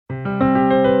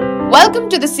Welcome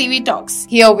to the CV Talks.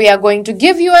 Here we are going to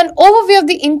give you an overview of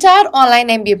the entire online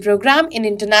MBA program in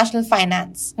international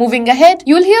finance. Moving ahead,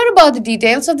 you'll hear about the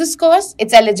details of this course,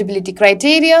 its eligibility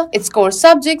criteria, its core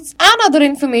subjects, and other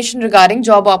information regarding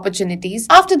job opportunities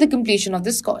after the completion of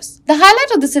this course. The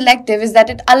highlight of this elective is that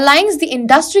it aligns the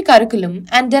industry curriculum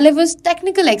and delivers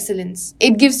technical excellence.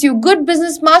 It gives you good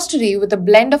business mastery with a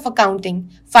blend of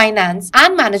accounting, finance,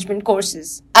 and management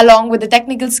courses. Along with the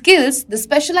technical skills, the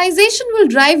specialization will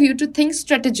drive you to think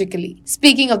strategically.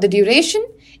 Speaking of the duration,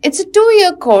 it's a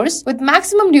 2-year course with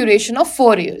maximum duration of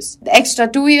 4 years. The extra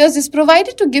 2 years is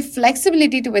provided to give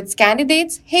flexibility to its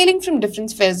candidates hailing from different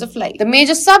spheres of life. The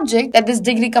major subject that this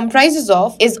degree comprises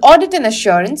of is Audit and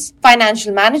Assurance,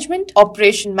 Financial Management,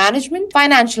 Operation Management,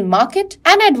 Financial Market,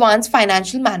 and Advanced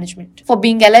Financial Management. For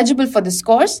being eligible for this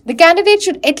course, the candidate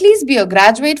should at least be a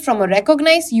graduate from a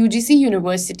recognized UGC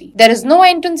university. There is no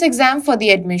entrance exam for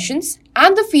the admissions,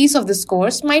 and the fees of this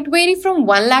course might vary from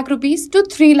 1 lakh rupees to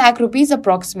 3 lakh rupees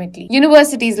approximately.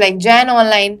 Universities like Jain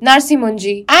Online,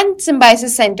 Munji, and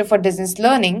Symbiosis Centre for Distance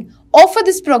Learning offer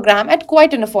this program at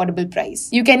quite an affordable price.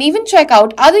 You can even check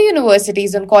out other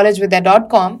universities on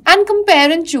collegevidya.com and compare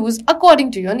and choose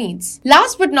according to your needs.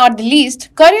 Last but not the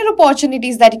least, career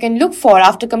opportunities that you can look for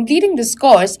after completing this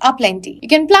course are plenty. You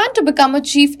can plan to become a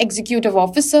Chief Executive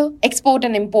Officer, Export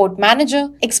and Import Manager,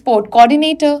 Export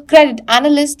Coordinator, Credit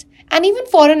Analyst, and even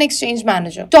foreign exchange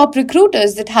manager. Top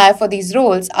recruiters that hire for these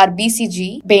roles are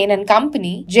BCG, Bain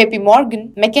Company, JP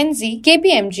McKinsey,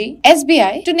 KPMG,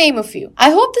 SBI, to name a few.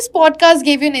 I hope this podcast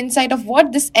gave you an insight of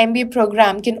what this MBA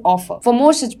program can offer. For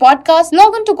more such podcasts,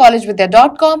 log on to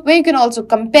collegevidya.com, where you can also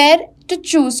compare to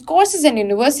choose courses and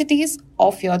universities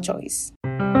of your choice.